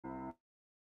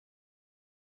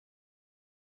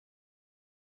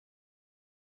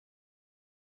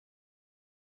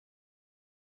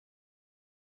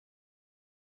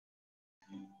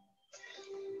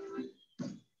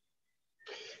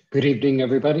Good evening,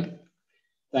 everybody.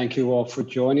 Thank you all for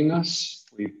joining us.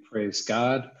 We praise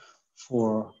God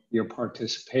for your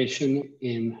participation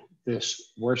in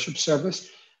this worship service.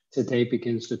 Today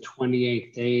begins the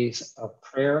 28 days of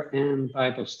prayer and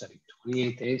Bible study.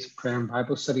 28 days of prayer and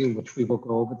Bible study in which we will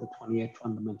go over the 28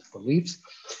 fundamental beliefs.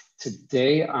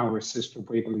 Today, our sister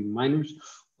Waverley Miners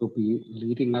will be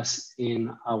leading us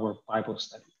in our Bible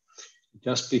study.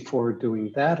 Just before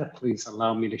doing that, please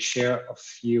allow me to share a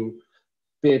few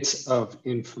bits of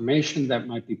information that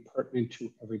might be pertinent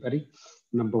to everybody.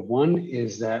 Number one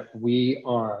is that we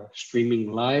are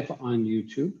streaming live on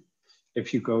YouTube.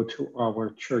 If you go to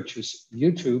our church's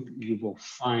YouTube, you will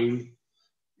find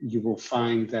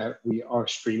that we are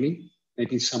streaming.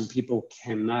 Maybe some people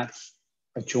cannot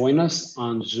join us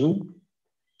on Zoom.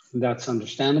 That's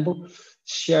understandable.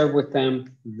 Share with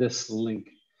them this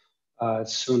link.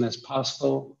 As soon as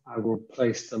possible, I will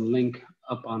place the link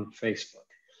up on Facebook.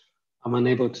 I'm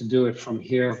unable to do it from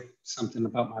here. Something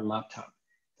about my laptop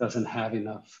doesn't have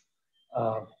enough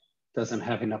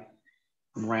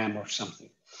RAM or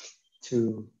something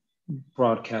to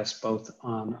broadcast both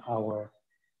on our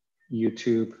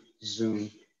YouTube,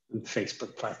 Zoom, and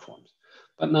Facebook platforms.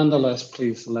 But nonetheless,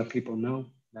 please let people know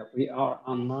that we are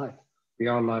on live. We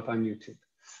are live on YouTube.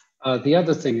 The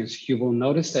other thing is you will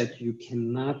notice that you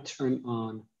cannot turn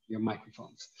on your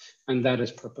microphones, and that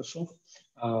is purposeful.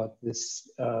 This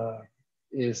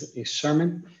is a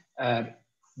sermon at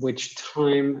which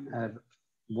time,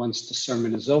 once the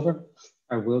sermon is over,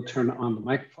 I will turn on the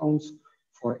microphones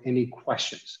for any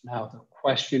questions. Now, the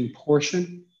question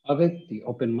portion of it, the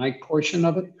open mic portion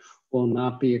of it, will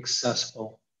not be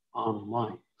accessible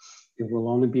online. It will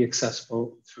only be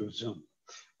accessible through Zoom.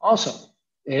 Also,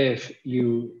 if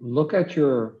you look at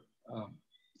your,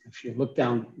 if you look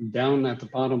down at the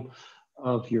bottom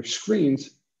of your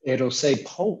screens, it'll say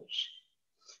polls.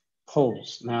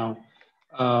 Now,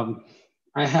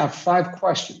 I have 5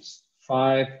 questions,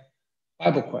 5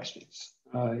 Bible questions.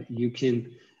 You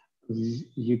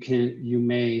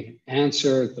may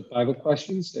answer the Bible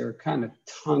questions. They're kind of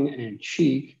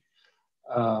tongue-in-cheek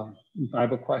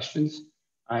Bible questions,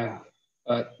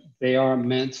 but they are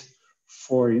meant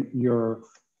for your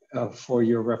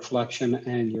reflection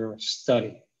and your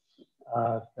study.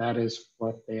 That is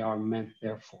what they are meant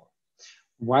there for.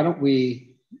 Why don't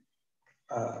we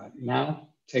now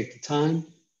take the time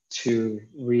to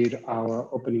read our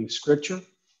opening scripture.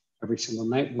 Every single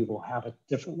night we will have a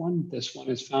different one. This one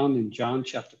is found in John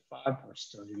chapter 5,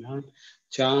 verse 39.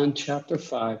 John chapter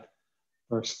 5,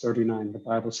 verse 39. The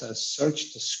Bible says,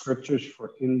 "Search the scriptures,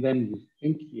 for in them you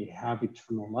think ye have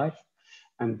eternal life,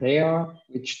 and they are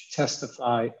which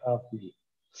testify of me."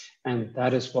 And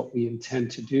that is what we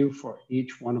intend to do for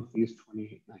each one of these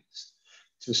 28 nights,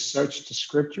 to search the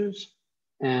scriptures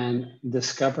and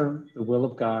discover the will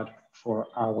of God for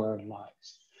our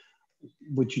lives.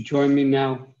 Would you join me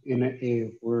now in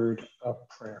a word of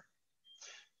prayer?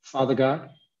 Father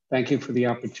God, thank you for the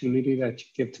opportunity that you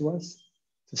give to us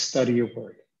to study your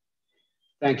word.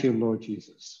 Thank you, Lord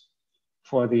Jesus,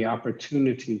 for the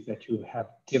opportunity that you have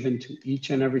given to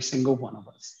each and every single one of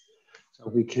us so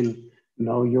we can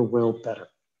know your will better.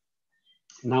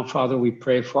 Now, Father, we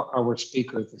pray for our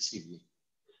speaker this evening,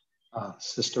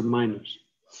 Sister Miners.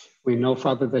 We know,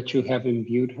 Father, that you have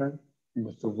imbued her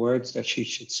with the words that she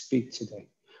should speak today.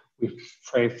 We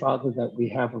pray, Father, that we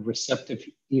have a receptive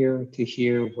ear to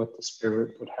hear what the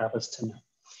Spirit would have us to know.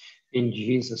 In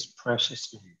Jesus'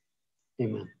 precious name,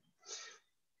 amen.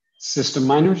 Sister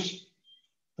Miners,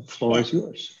 the floor is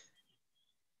yours.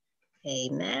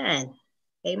 Amen.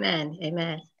 Amen.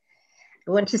 Amen.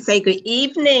 I want to say good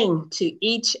evening to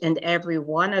each and every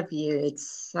one of you.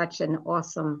 It's such an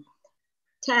awesome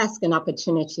task and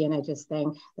opportunity, and I just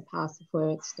thank the pastor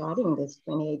for starting this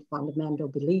 28 fundamental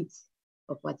beliefs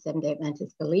of what Seventh-day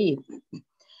Adventists believe.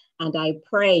 And I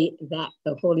pray that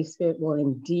the Holy Spirit will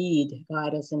indeed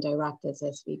guide us and direct us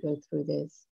as we go through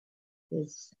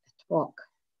this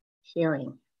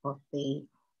hearing of the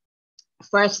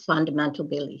first fundamental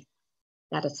belief.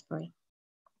 Let us pray.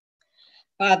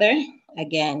 Father,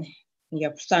 again, in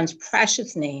your Son's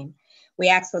precious name, we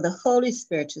ask for the Holy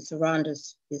Spirit to surround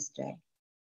us this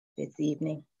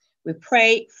evening. We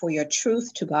pray for your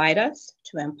truth to guide us,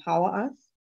 to empower us,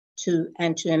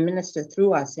 and to administer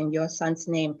through us. In your Son's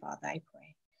name, Father, I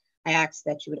pray. I ask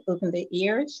that you would open the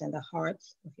ears and the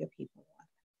hearts of your people, Lord,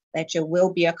 that your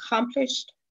will be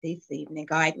accomplished this evening.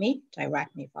 Guide me,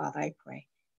 direct me, Father, I pray.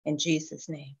 In Jesus'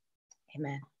 name,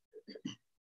 amen.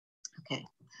 Okay.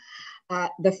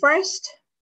 The first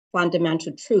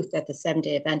fundamental truth that the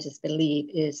Seventh-day Adventists believe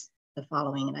is the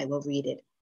following, and I will read it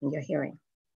in your hearing.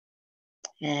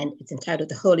 And it's entitled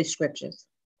The Holy Scriptures.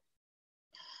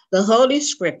 The Holy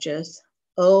Scriptures,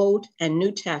 Old and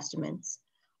New Testaments,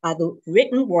 are the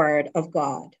written word of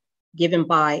God, given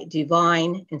by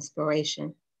divine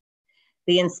inspiration.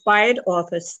 The inspired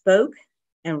authors spoke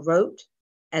and wrote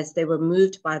as they were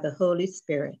moved by the Holy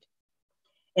Spirit.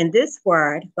 In this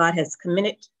word, God has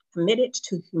committed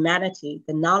to humanity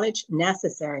the knowledge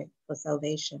necessary for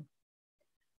salvation.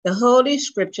 The Holy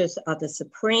Scriptures are the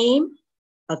supreme,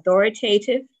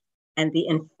 authoritative, and the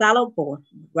infallible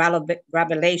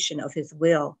revelation of his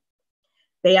will.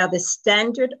 They are the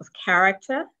standard of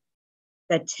character,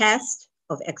 the test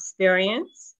of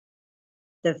experience,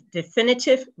 the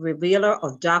definitive revealer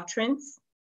of doctrines,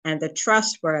 and the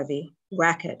trustworthy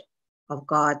record of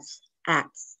God's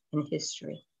acts in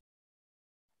history.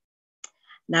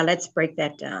 Now let's break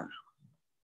that down.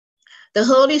 The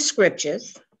Holy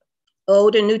Scriptures,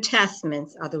 Old and New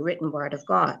Testaments, are the written word of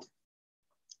God.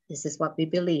 This is what we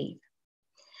believe.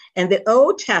 In the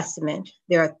Old Testament,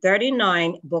 there are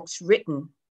 39 books written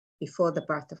before the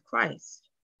birth of Christ.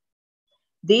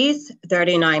 These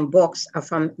 39 books are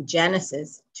from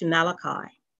Genesis to Malachi.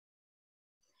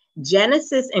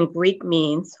 Genesis in Greek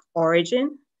means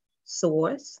origin,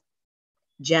 source,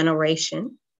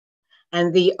 generation,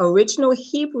 and the original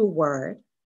Hebrew word,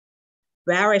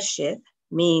 Bereshith,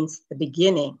 means the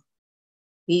beginning.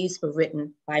 These were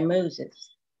written by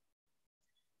Moses.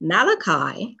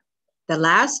 Malachi, the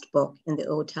last book in the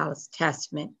Old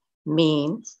Testament,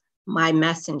 means my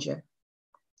messenger.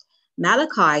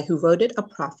 Malachi, who wrote it a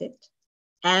prophet,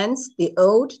 ends the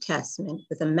Old Testament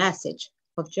with a message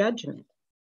of judgment.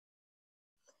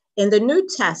 In the New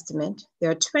Testament,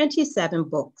 there are 27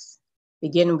 books,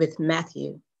 beginning with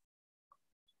Matthew.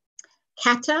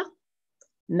 Kata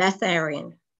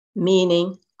Matharian,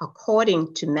 meaning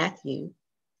according to Matthew.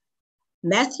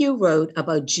 Matthew wrote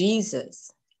about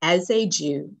Jesus as a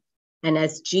Jew and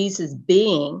as Jesus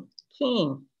being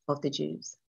King of the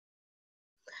Jews.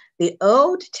 The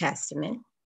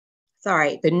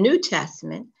New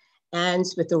Testament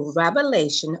ends with the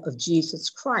revelation of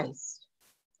Jesus Christ.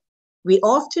 We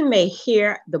often may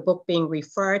hear the book being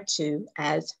referred to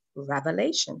as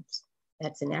Revelations.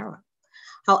 That's an error.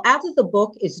 However, the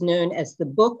book is known as the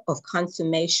Book of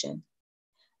Consummation.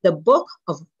 The book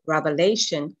of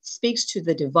Revelation speaks to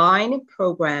the divine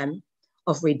program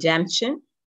of redemption,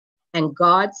 and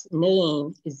God's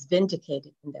name is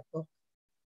vindicated in that book.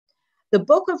 The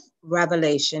book of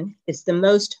Revelation is the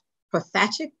most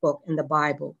prophetic book in the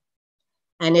Bible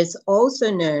and is also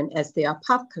known as the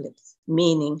Apocalypse,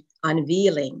 meaning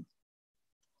unveiling,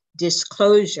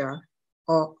 disclosure,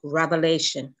 or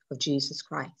revelation of Jesus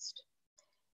Christ.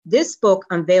 This book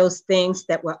unveils things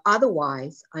that were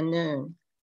otherwise unknown.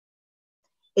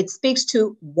 It speaks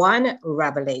to one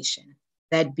revelation,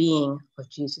 that being of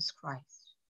Jesus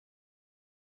Christ.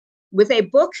 With a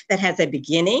book that has a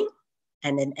beginning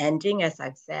and an ending, as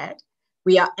I've said,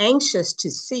 we are anxious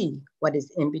to see what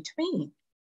is in between.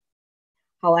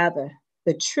 However,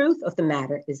 the truth of the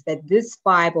matter is that this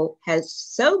Bible has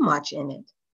so much in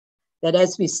it that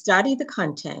as we study the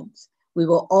contents, we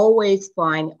will always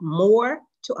find more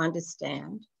to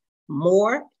understand,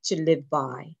 more to live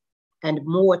by, and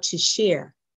more to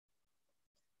share.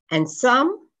 And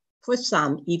for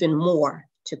some, even more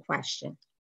to question.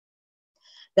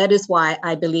 That is why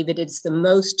I believe it is the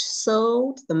most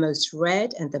sold, the most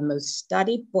read, and the most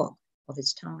studied book of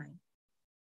its time.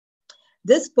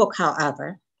 This book,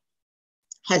 however,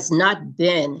 has not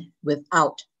been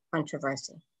without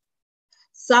controversy.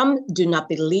 Some do not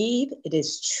believe it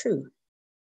is true.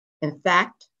 In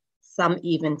fact, some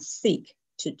even seek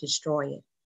to destroy it.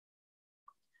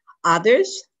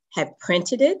 Others have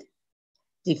printed it,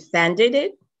 defended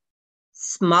it,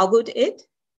 smuggled it,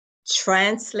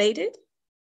 translated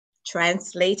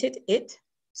it,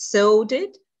 sold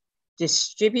it,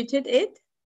 distributed it,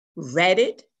 read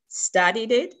it,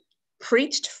 studied it,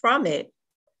 preached from it,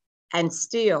 and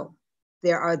still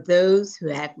there are those who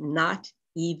have not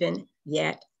even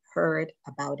yet heard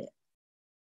about it.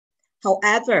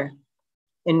 However,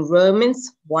 in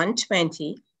Romans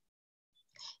 1:20,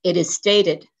 it is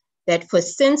stated that for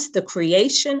since the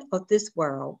creation of this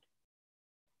world,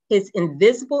 his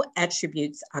invisible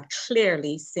attributes are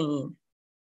clearly seen,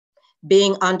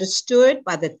 being understood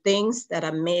by the things that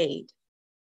are made,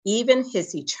 even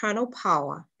his eternal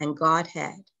power and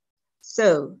Godhead,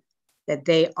 so that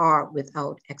they are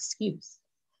without excuse.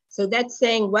 So that's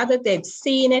saying whether they've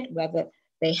seen it, whether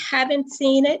they haven't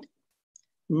seen it,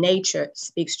 nature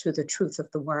speaks to the truth of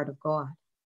the word of God.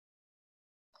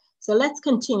 So let's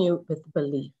continue with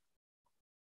belief,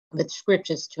 with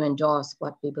scriptures to endorse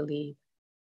what we believe.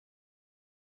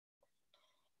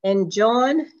 In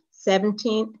John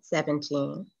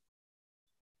 17:17,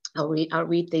 I'll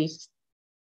read the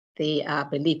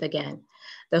belief again.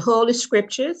 The Holy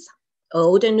Scriptures,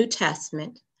 Old and New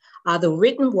Testament, are the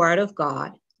written word of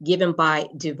God given by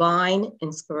divine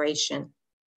inspiration.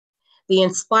 The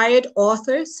inspired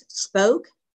authors spoke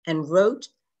and wrote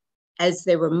as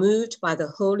they were moved by the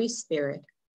Holy Spirit.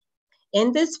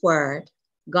 In this word,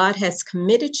 God has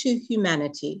committed to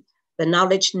humanity the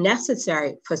knowledge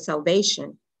necessary for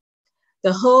salvation.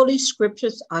 The Holy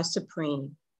Scriptures are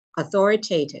supreme,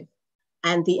 authoritative,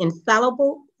 and the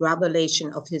infallible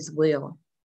revelation of his will.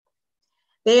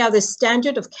 They are the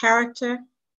standard of character,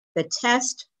 the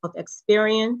test of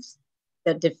experience,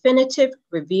 the definitive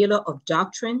revealer of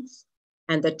doctrines,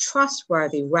 and the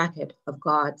trustworthy record of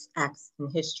God's acts in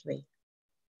history.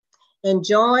 In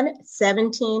John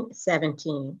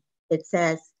 17:17, it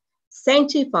says,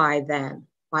 sanctify them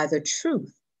by the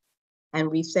truth. And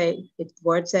we say, the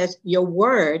word says, your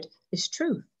word is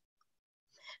truth.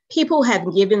 People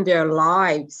have given their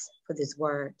lives for this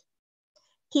word.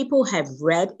 People have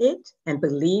read it and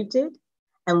believed it.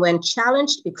 And when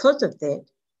challenged because of it,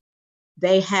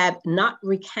 they have not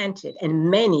recanted, and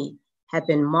many have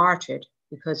been martyred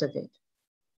because of it.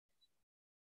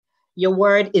 Your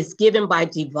word is given by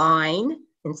divine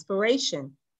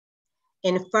inspiration.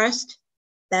 In 1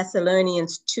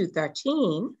 Thessalonians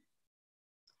 2:13,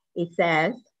 it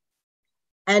says,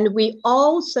 and we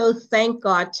also thank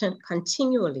God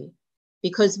continually,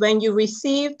 because when you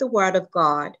received the word of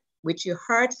God, which you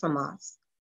heard from us,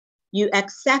 you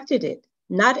accepted it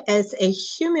not as a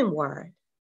human word,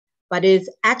 but as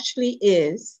it actually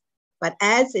is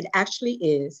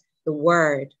the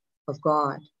word of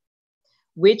God,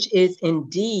 which is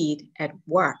indeed at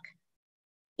work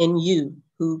in you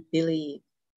who believe.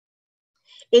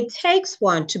 It takes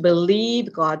one to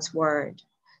believe God's word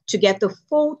to get the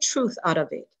full truth out of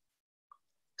it.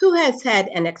 Who has had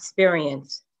an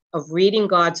experience of reading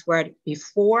God's word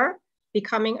before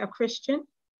becoming a Christian,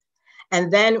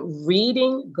 and then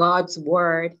reading God's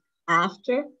word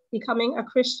after becoming a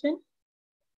Christian,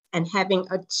 and having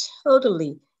a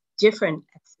totally different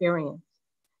experience?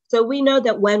 So we know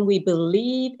that when we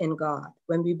believe in God,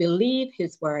 when we believe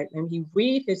his word, when we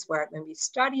read his word, when we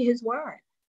study his word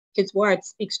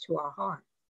speaks to our heart.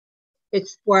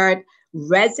 His word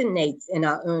resonates in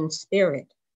our own spirit.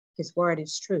 His word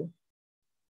is true.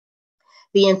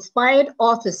 The inspired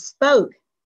authors spoke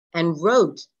and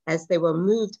wrote as they were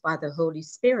moved by the Holy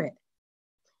Spirit.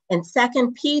 In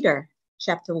 2 Peter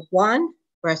chapter 1,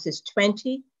 verses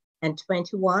 20 and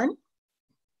 21,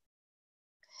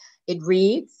 it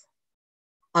reads,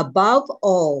 above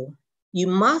all, you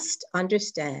must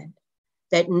understand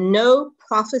that no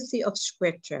prophecy of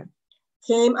Scripture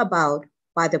came about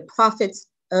by the prophet's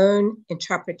own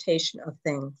interpretation of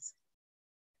things.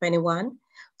 21,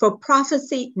 for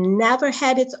prophecy never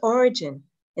had its origin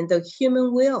in the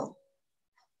human will,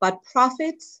 but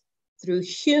prophets through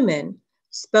human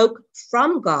spoke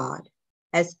from God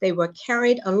as they were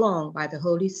carried along by the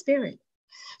Holy Spirit.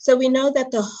 So we know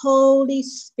that the Holy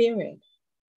Spirit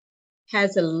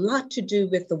has a lot to do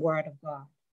with the word of God,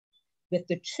 with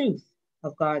the truth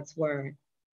of God's word.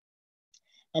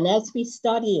 And as we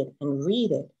study it and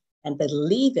read it and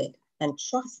believe it and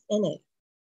trust in it,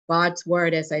 God's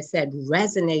word, as I said,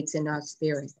 resonates in our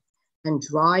spirit and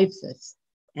drives us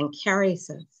and carries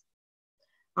us.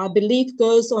 Our belief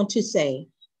goes on to say,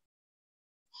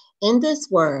 in this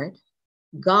word,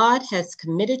 God has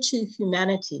committed to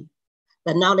humanity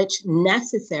the knowledge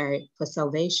necessary for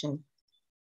salvation.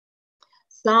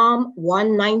 Psalm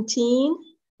 119,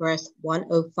 verse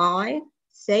 105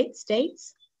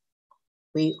 states,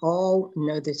 we all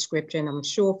know this scripture, and I'm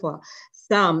sure for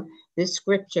some, this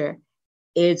scripture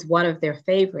is one of their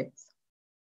favorites.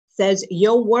 It says,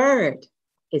 your word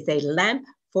is a lamp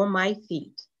for my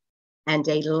feet and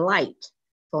a light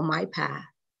for my path.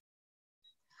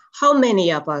 How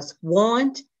many of us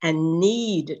want and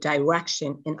need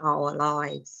direction in our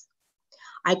lives?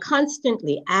 I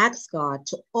constantly ask God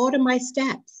to order my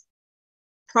steps.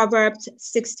 Proverbs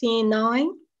 16:9,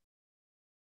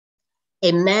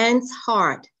 a man's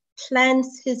heart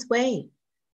plans his way,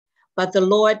 but the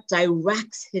Lord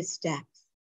directs his steps.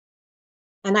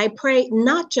 And I pray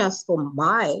not just for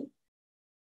my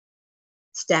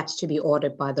steps to be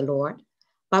ordered by the Lord,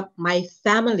 but my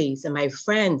family's and my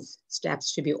friends'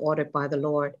 steps to be ordered by the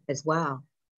Lord as well.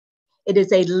 It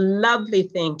is a lovely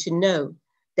thing to know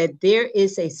that there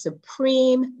is a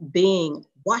supreme being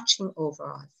watching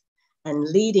over us and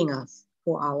leading us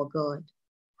for our good.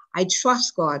 I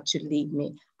trust God to lead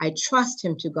me. I trust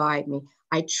him to guide me.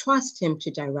 I trust him to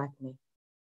direct me,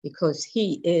 because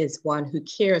he is one who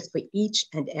cares for each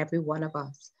and every one of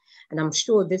us. And I'm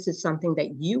sure this is something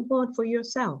that you want for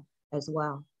yourself as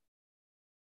well.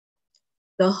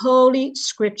 The Holy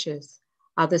Scriptures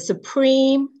are the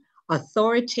supreme,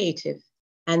 authoritative,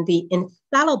 and the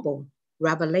infallible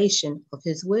revelation of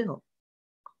his will.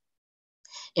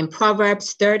 In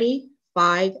Proverbs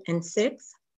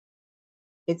 30:5-6,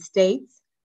 it states,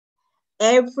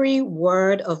 every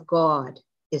word of God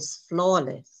is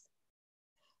flawless.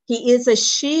 He is a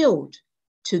shield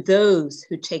to those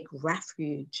who take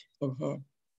refuge in him.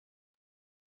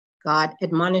 God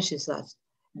admonishes us,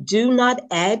 do not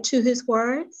add to his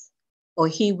words, or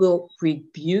he will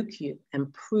rebuke you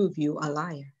and prove you a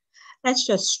liar. Let's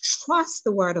just trust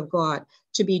the word of God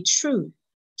to be true.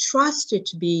 Trust it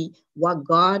to be what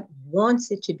God wants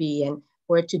it to be and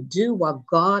for it to do what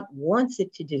God wants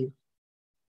it to do.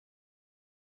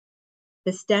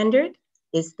 The standard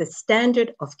is the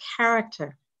standard of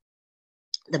character.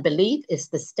 The belief is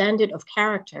the standard of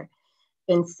character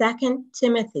in 2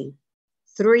 Timothy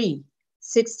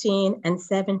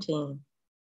 3:16-17.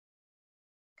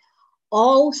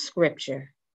 All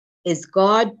scripture is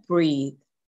God-breathed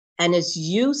and is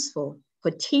useful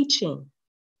for teaching,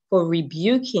 for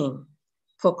rebuking,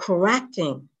 for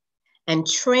correcting, and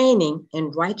training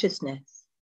in righteousness,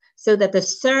 so that the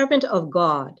servant of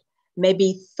God may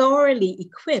be thoroughly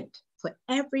equipped for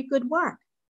every good work.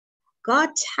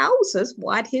 God tells us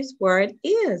what his word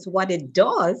is, what it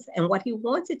does, and what he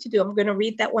wants it to do. I'm going to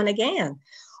read that one again.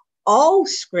 All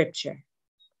scripture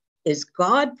is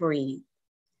God-breathed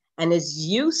and is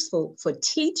useful for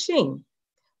teaching,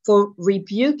 for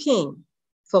rebuking,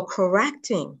 for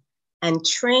correcting, and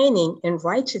training in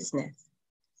righteousness,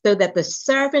 so that the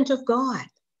servant of God,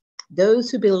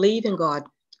 those who believe in God,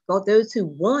 those who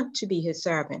want to be his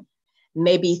servant,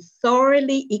 may be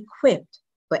thoroughly equipped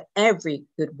for every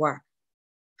good work.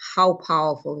 How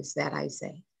powerful is that, I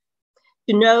say?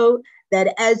 To know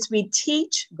that as we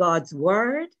teach God's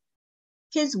word,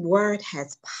 his word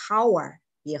has power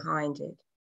behind it.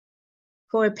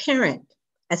 For a parent,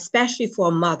 especially for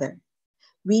a mother,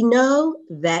 we know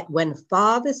that when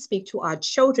fathers speak to our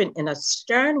children in a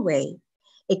stern way,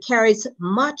 it carries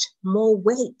much more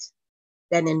weight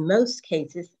than in most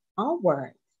cases our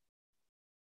words.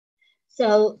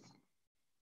 So,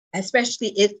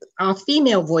 especially if our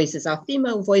female voices are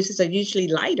usually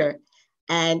lighter,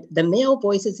 and the male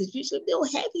voices is usually a little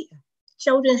heavier.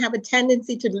 Children have a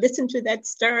tendency to listen to that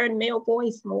stern male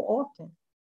voice more often.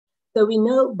 So we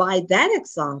know by that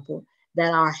example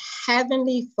that our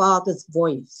Heavenly Father's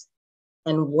voice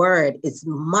and word is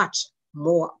much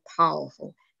more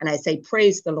powerful. And I say,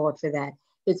 praise the Lord for that.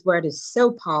 His word is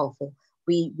so powerful.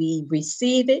 We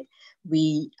receive it,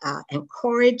 we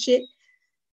encourage it,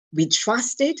 we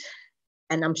trust it,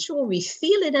 and I'm sure we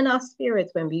feel it in our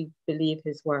spirits when we believe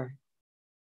his word.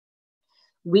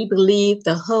 We believe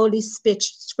the Holy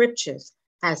Scriptures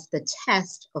as the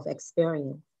test of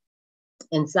experience.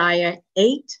 In Isaiah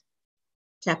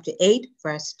chapter 8,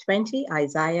 verse 20,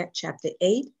 Isaiah chapter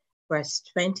 8, verse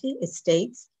 20, it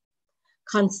states,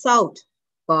 consult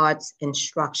God's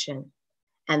instruction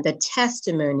and the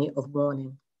testimony of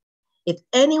warning. If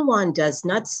anyone does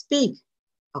not speak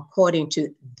according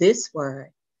to this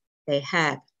word, they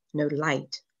have no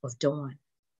light of dawn.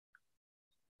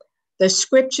 The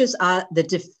scriptures are the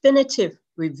definitive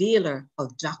revealer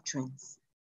of doctrines.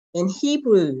 In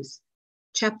Hebrews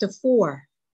chapter 4,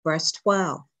 verse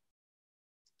 12,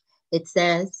 it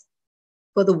says,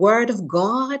 for the word of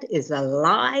God is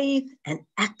alive and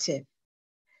active,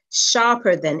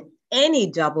 sharper than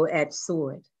any double-edged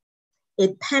sword.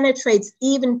 It penetrates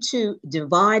even to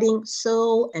dividing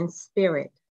soul and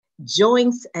spirit,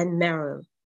 joints and marrow.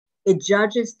 It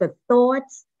judges the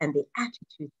thoughts and the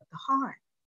attitudes of the heart.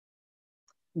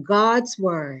 God's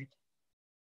word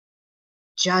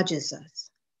judges us.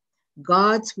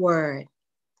 God's word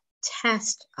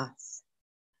tests us.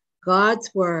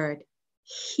 God's word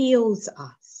heals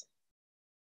us.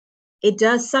 It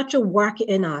does such a work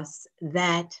in us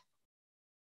that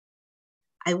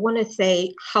I want to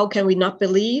say, how can we not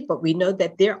believe? But we know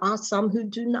that there are some who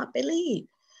do not believe.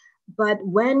 But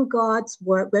when God's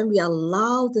word, when we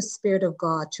allow the Spirit of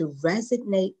God to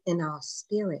resonate in our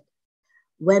spirit,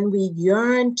 when we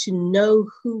yearn to know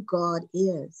who God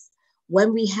is,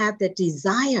 when we have the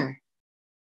desire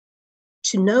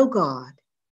to know God,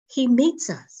 he meets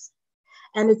us.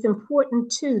 And it's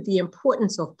important too, the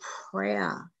importance of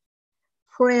prayer.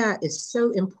 Prayer is so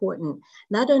important,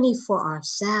 not only for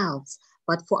ourselves,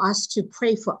 but for us to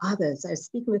pray for others. I was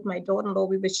speaking with my daughter-in-law,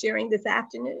 we were sharing this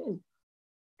afternoon.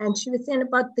 And she was saying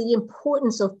about the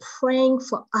importance of praying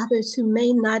for others who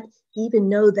may not even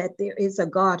know that there is a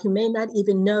God, who may not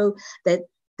even know that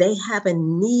they have a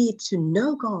need to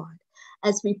know God.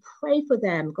 As we pray for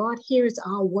them, God hears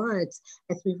our words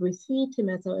as we receive him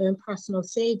as our own personal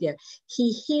savior.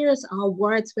 He hears our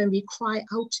words when we cry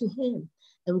out to him.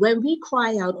 And when we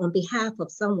cry out on behalf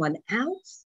of someone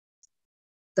else,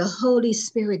 the Holy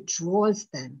Spirit draws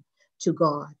them to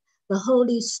God. The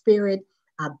Holy Spirit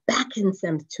beckons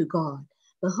them to God.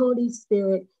 The Holy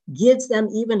Spirit gives them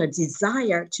even a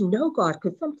desire to know God,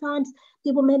 because sometimes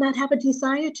people may not have a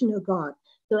desire to know God.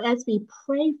 So as we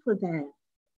pray for them,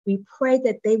 we pray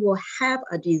that they will have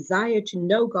a desire to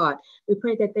know God. We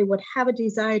pray that they would have a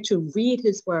desire to read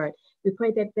his word. We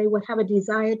pray that they would have a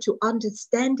desire to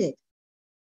understand it.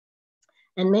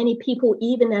 And many people,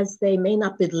 even as they may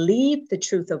not believe the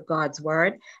truth of God's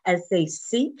word, as they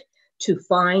seek to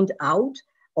find out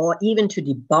or even to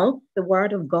debunk the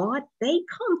word of God, they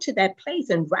come to that place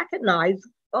and recognize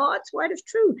God's word is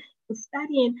true. In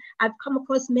studying, I've come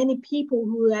across many people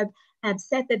who have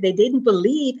said that they didn't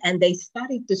believe, and they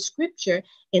studied the scripture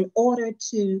in order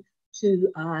to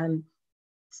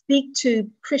speak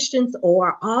to Christians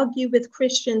or argue with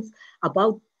Christians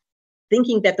about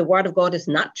thinking that the word of God is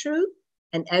not true.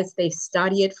 And as they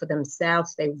study it for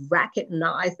themselves, they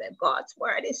recognize that God's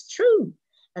word is true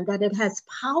and that it has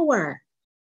power,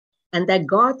 and that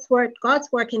God's word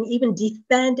can even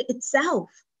defend itself.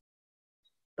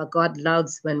 But God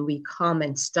loves when we come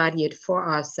and study it for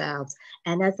ourselves.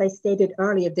 And as I stated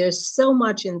earlier, there's so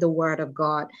much in the word of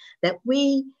God that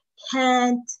we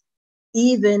can't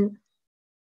even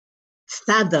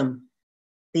fathom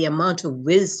the amount of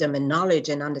wisdom and knowledge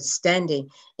and understanding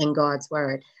in God's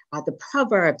word. The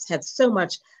Proverbs have so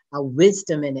much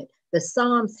wisdom in it. The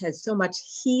Psalms has so much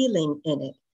healing in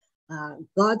it.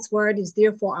 God's word is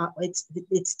therefore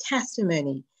its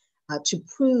testimony to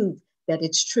prove that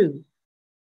it's true.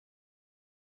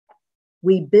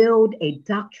 We build a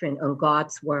doctrine on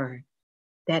God's word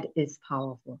that is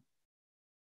powerful.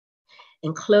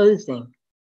 In closing,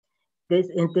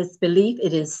 in this belief,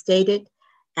 it is stated,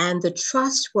 and the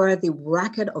trustworthy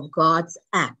record of God's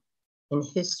act in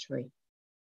history.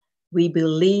 We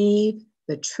believe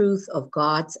the truth of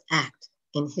God's act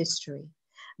in history.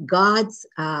 God's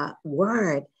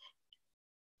word,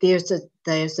 there's a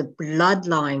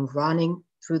bloodline running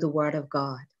through the word of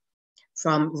God.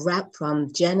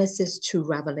 From Genesis to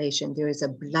Revelation, there is a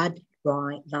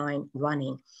bloodline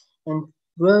running. In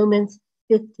Romans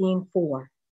 15:4,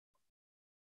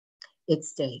 it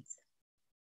states,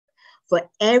 for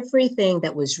everything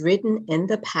that was written in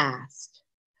the past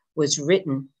was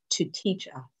written to teach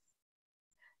us,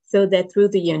 so that through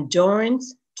the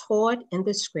endurance taught in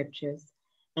the scriptures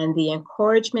and the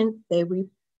encouragement they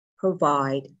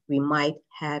provide, we might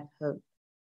have hope.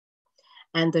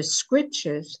 And the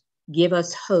scriptures give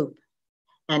us hope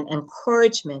and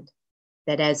encouragement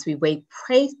that as we wait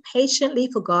patiently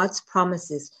for God's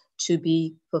promises to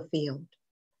be fulfilled,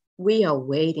 we are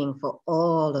waiting for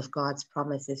all of God's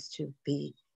promises to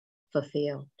be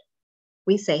fulfilled.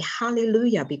 We say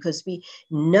hallelujah because we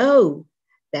know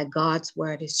that God's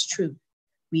word is true.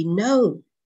 We know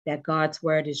that God's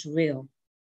word is real.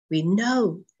 We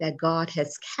know that God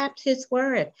has kept his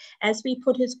word as we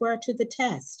put his word to the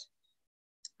test.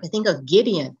 I think of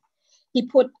Gideon. He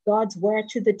put God's word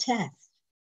to the test.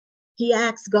 He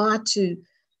asked God to,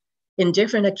 in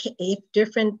different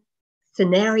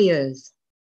scenarios,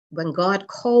 when God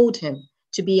called him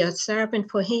to be a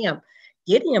servant for him,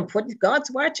 Gideon put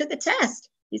God's word to the test.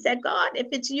 He said, God, if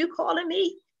it's you calling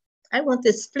me, I want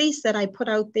this fleece that I put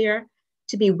out there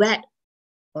to be wet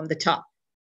on the top.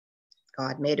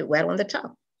 God made it wet on the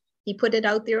top. He put it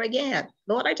out there again.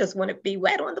 Lord, I just want it to be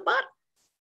wet on the bottom.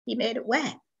 He made it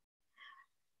wet.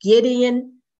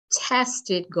 Gideon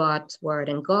tested God's word,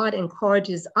 and God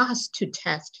encourages us to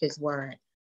test his word.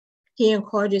 He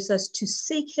encourages us to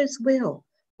seek his will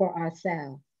for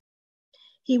ourselves.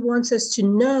 He wants us to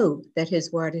know that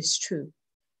his word is true.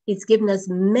 He's given us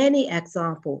many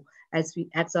examples as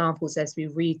we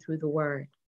read through the word.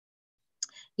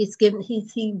 He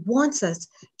wants us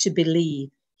to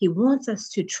believe. He wants us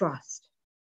to trust.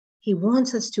 He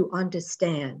wants us to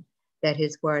understand that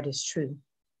his word is true.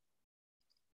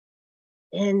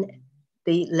 In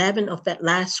the 11 of that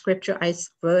last scripture I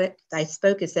spoke,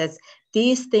 it says,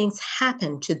 these things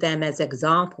happened to them as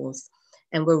examples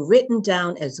and were written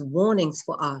down as warnings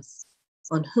for us,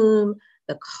 on whom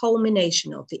the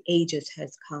culmination of the ages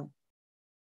has come.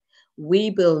 We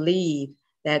believe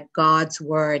that God's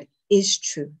word is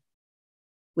true.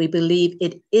 We believe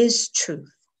it is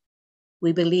truth.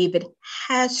 We believe it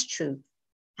has truth,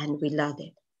 and we love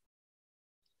it.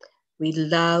 We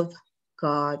love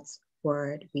God's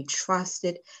word. We trust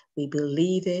it. We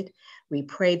believe it. We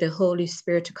pray the Holy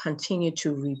Spirit to continue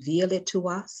to reveal it to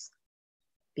us.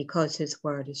 because his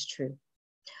word is true.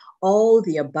 All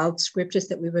the above scriptures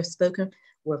that we were spoken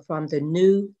were from the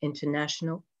New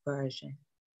International Version.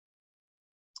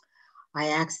 I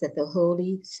ask that the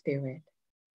Holy Spirit,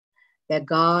 that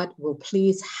God will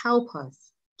please help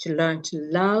us to learn to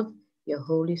love your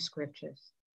holy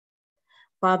scriptures.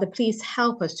 Father, please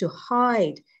help us to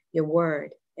hide your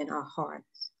word in our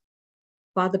hearts.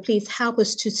 Father, please help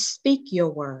us to speak your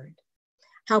word.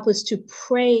 Help us to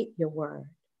pray your word.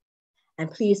 And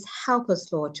please help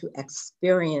us, Lord, to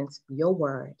experience your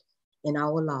word in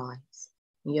our lives.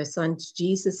 In your son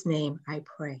Jesus' name, I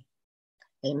pray.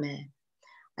 Amen.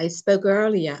 I spoke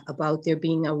earlier about there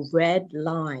being a red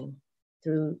line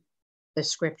through the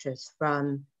scriptures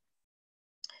from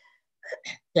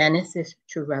Genesis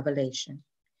to Revelation.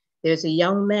 There's a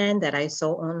young man that I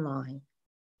saw online.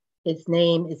 His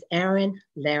name is Aaron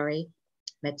Larry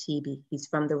Matibi. He's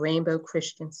from the Rainbow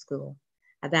Christian School.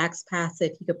 I've asked Pastor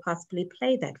if he could possibly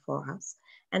play that for us.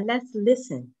 And let's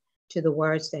listen to the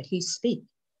words that he speaks.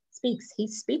 He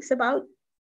speaks about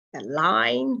the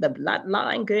line, the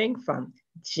bloodline going from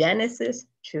Genesis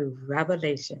to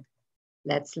Revelation.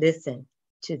 Let's listen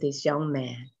to this young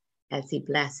man as he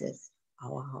blesses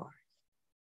our heart.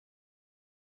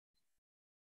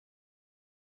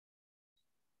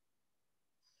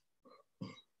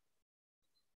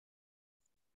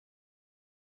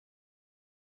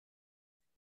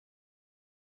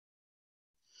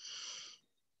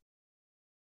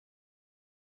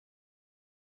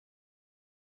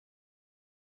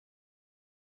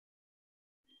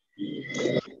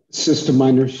 Sister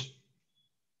Miners,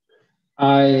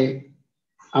 I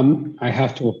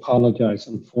have to apologize.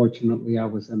 Unfortunately, I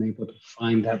was unable to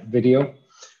find that video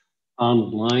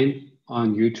online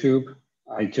on YouTube.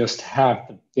 I just have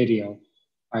the video.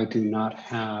 I do not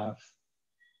have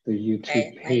the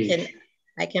YouTube page.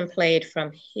 I can play it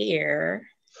from here.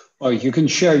 Oh, you can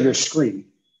share your screen.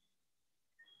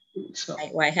 So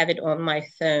I have it on my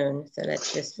phone, so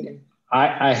let's just see.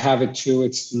 I have it too.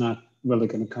 It's not really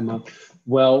going to come up.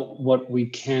 Well, what we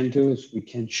can do is we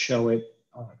can show it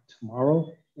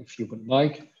tomorrow if you would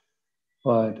like,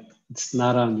 but it's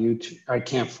not on YouTube. I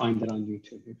can't find it on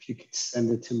YouTube. If you could send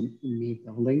it to me,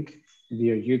 the link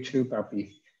via YouTube, I'll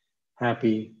be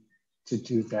happy to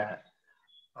do that.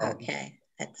 Okay,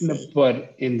 let's see.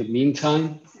 But in the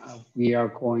meantime, we are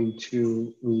going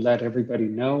to let everybody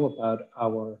know about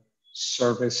our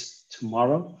service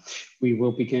tomorrow. We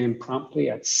will begin promptly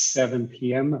at 7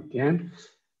 p.m. again.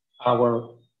 Our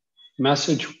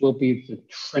message will be the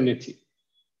Trinity.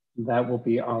 That will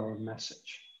be our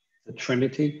message, the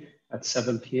Trinity at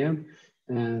 7 p.m.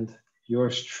 And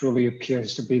yours truly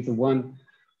appears to be the one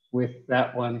with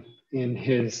that one in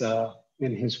his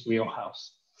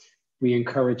wheelhouse. We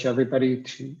encourage everybody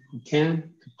who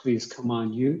can to please come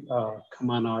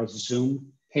on our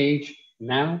Zoom page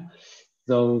now.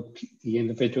 Though the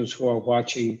individuals who are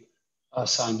watching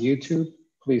us on YouTube,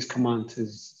 please come on to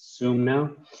Zoom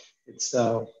now.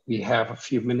 We have a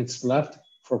few minutes left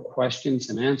for questions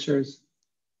and answers,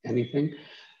 anything.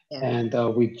 Yeah.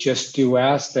 And we just do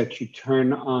ask that you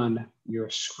turn on your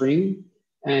screen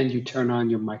and you turn on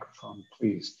your microphone,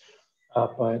 please.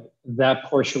 But that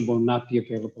portion will not be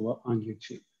available on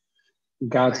YouTube.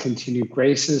 God's continued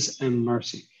graces and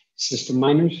mercy. Sister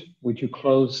Miners, would you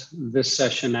close this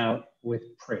session out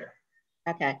with prayer?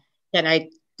 Okay. Can I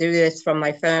do this from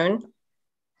my phone?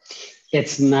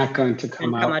 It's not going to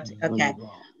come out. Okay.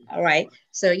 Well. All right.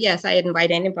 So yes, I invite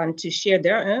anyone to share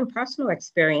their own personal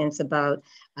experience about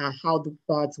how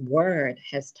God's word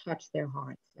has touched their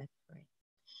hearts. Let's pray.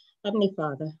 Heavenly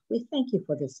Father, we thank you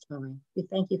for this time. We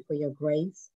thank you for your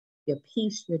grace, your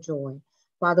peace, your joy.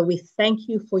 Father, we thank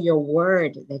you for your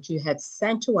word that you have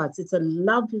sent to us. It's a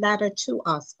love letter to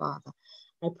us, Father.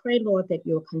 I pray, Lord, that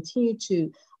you'll continue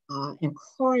to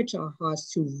encourage our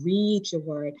hearts to read your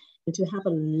word and to have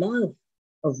a love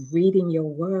of reading your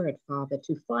word, Father,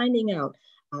 to finding out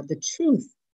the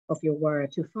truth of your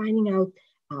word, to finding out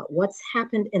what's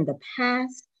happened in the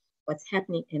past, what's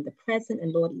happening in the present,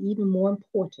 and Lord, even more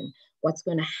important, what's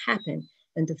going to happen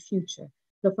in the future.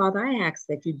 So, Father, I ask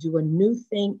that you do a new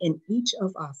thing in each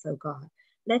of us, oh God.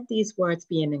 Let these words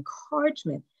be an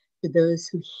encouragement to those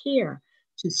who hear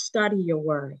to study your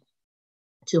word,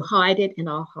 to hide it in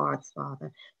our hearts,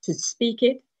 Father, to speak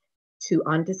it, to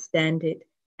understand it,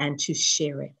 and to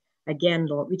share it. Again,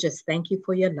 Lord, we just thank you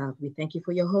for your love. We thank you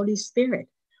for your Holy Spirit,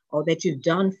 all that you've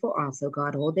done for us, oh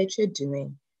God, all that you're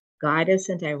doing. Guide us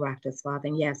and direct us, Father.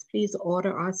 And yes, please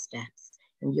order our steps.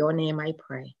 In your name I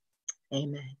pray.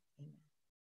 Amen.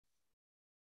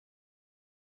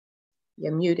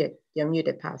 You're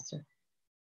muted, Pastor.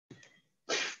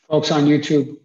 Folks on YouTube,